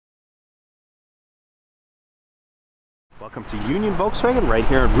Welcome to Union Volkswagen right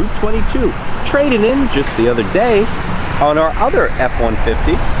here on Route 22. Trading in just the other day on our other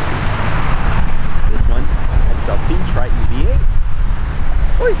F-150. This one, XLT Triton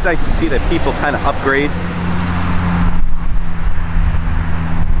V8. Always nice to see that people kind of upgrade.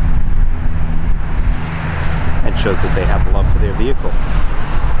 And shows that they have love for their vehicle.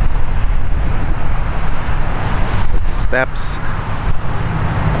 There's the steps.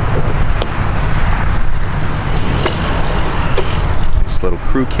 Little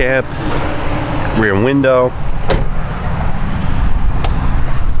crew cab, rear window,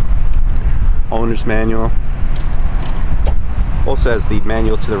 owner's manual. Also has the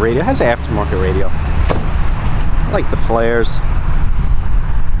manual to the radio. It has an aftermarket radio. I like the flares.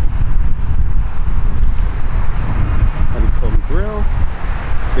 Honeycomb grille.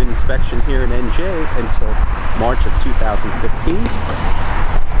 Good inspection here in NJ until March of 2015.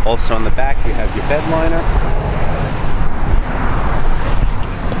 Also on the back you have your bed liner.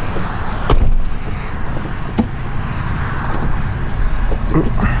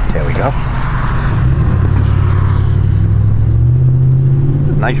 There we go.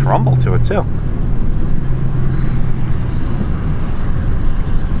 There's a nice rumble to it too.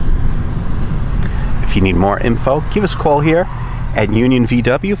 If you need more info, give us a call here at Union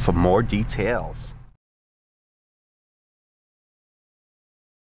VW for more details.